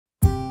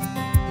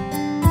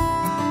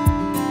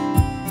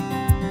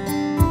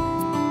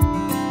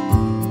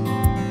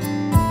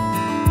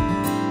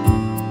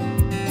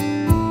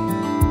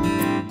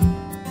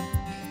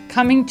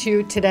Coming to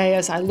you today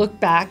as I look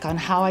back on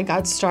how I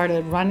got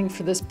started running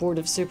for this Board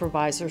of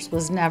Supervisors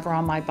was never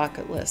on my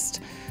bucket list.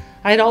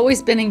 I had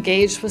always been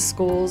engaged with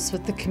schools,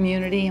 with the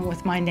community, and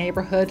with my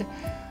neighborhood.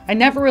 I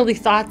never really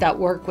thought that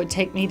work would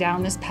take me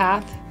down this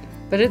path,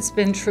 but it's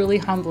been truly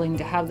humbling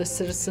to have the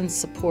citizens'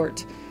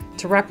 support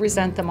to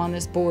represent them on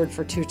this board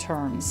for 2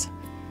 terms.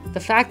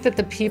 The fact that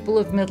the people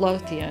of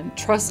Midlothian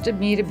trusted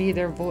me to be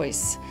their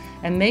voice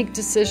and make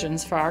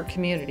decisions for our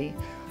community,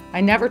 I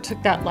never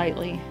took that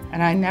lightly,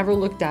 and I never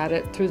looked at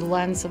it through the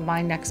lens of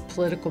my next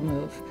political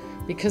move,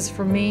 because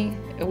for me,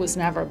 it was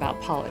never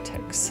about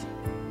politics.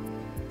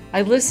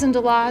 I listened a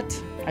lot,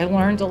 I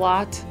learned a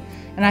lot,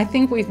 and I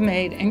think we've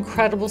made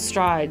incredible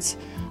strides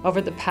over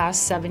the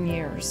past 7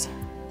 years.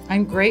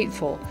 I'm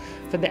grateful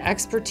for the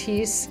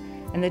expertise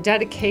and the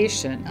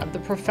dedication of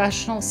the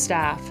professional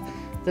staff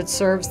that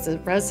serves the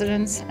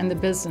residents and the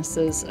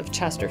businesses of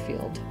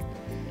Chesterfield.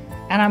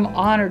 And I'm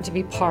honored to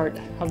be part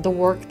of the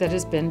work that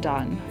has been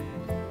done.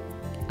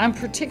 I'm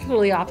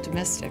particularly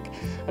optimistic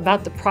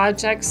about the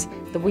projects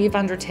that we've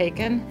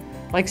undertaken,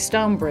 like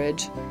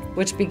Stonebridge,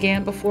 which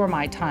began before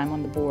my time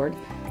on the board,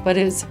 but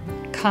is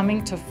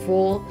coming to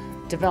full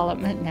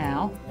development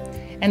now,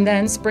 and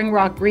then Spring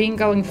Rock Green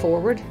going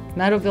forward,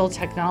 Meadowville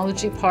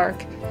Technology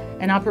Park,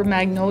 and Upper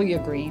Magnolia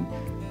Green,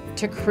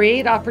 to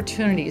create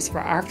opportunities for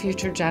our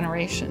future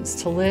generations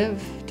to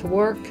live, to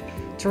work,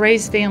 to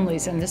raise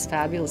families in this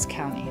fabulous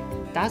county.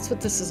 That's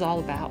what this is all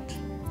about.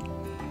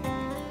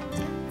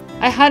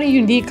 I had a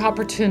unique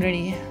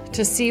opportunity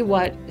to see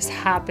what is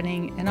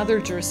happening in other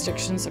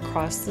jurisdictions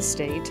across the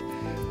state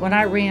when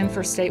I ran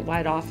for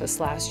statewide office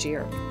last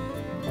year.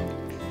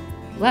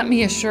 Let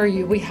me assure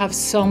you, we have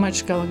so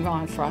much going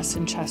on for us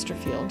in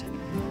Chesterfield.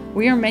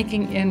 We are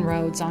making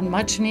inroads on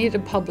much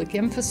needed public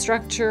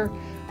infrastructure.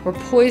 We're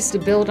poised to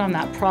build on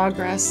that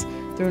progress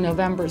through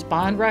November's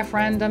bond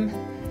referendum,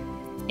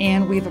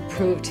 and we've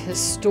approved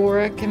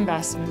historic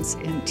investments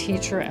in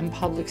teacher and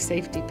public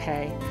safety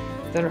pay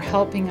that are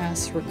helping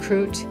us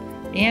recruit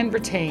and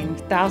retain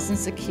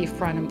thousands of key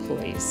front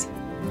employees.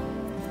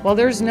 While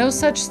there's no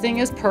such thing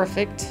as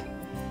perfect,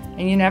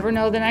 and you never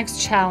know the next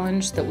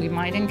challenge that we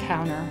might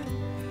encounter,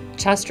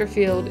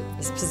 Chesterfield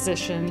is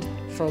positioned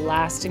for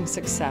lasting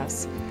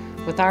success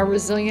with our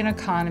resilient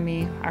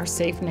economy, our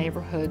safe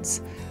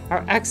neighborhoods,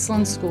 our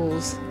excellent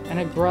schools, and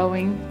a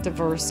growing,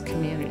 diverse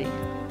community.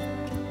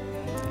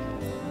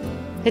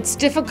 It's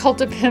difficult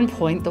to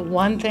pinpoint the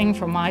one thing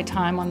from my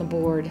time on the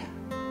board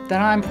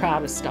that I'm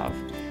proudest of.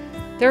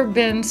 There have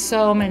been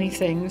so many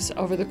things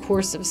over the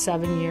course of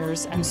 7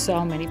 years and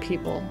so many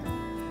people.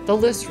 The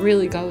list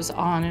really goes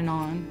on and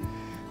on,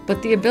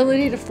 but the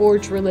ability to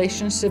forge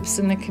relationships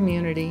in the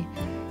community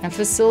and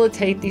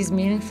facilitate these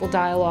meaningful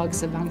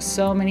dialogues among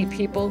so many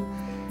people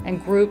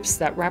and groups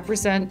that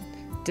represent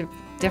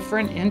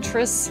different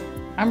interests,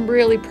 I'm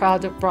really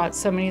proud to have brought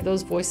so many of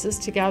those voices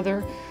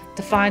together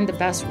to find the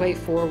best way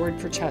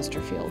forward for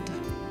Chesterfield.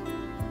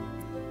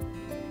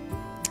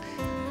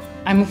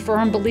 I'm a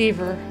firm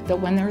believer that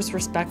when there's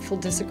respectful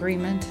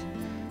disagreement,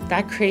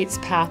 that creates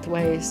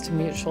pathways to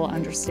mutual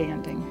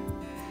understanding.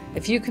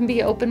 If you can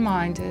be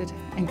open-minded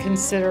and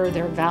consider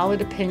their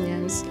valid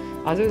opinions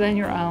other than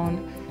your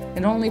own,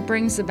 it only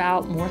brings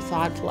about more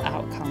thoughtful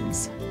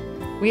outcomes.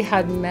 We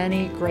had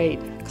many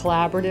great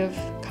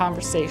collaborative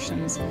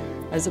conversations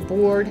as a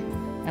board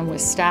and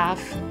with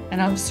staff,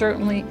 and I'm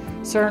certainly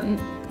certain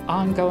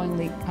I'm going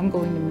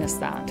to miss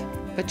that.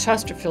 But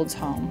Chesterfield's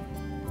home.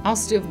 I'll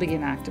still be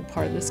an active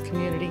part of this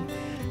community.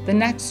 The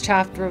next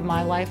chapter of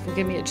my life will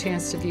give me a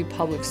chance to view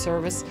public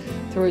service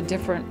through a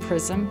different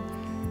prism,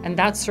 and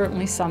that's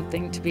certainly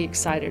something to be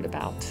excited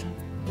about.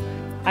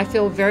 I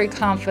feel very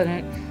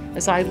confident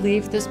as I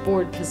leave this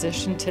board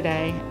position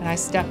today and I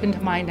step into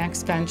my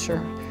next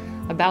venture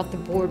about the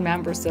board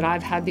members that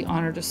I've had the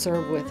honor to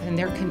serve with and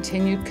their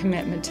continued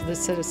commitment to the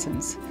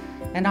citizens.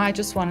 And I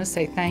just want to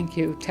say thank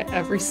you to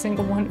every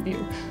single one of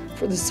you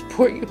for the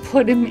support you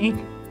put in me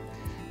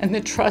and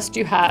the trust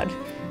you had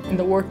in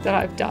the work that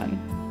I've done.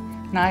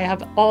 And I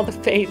have all the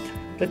faith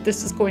that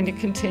this is going to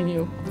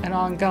continue and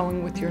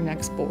ongoing with your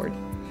next board.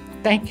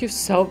 Thank you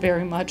so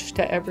very much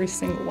to every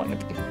single one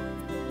of you.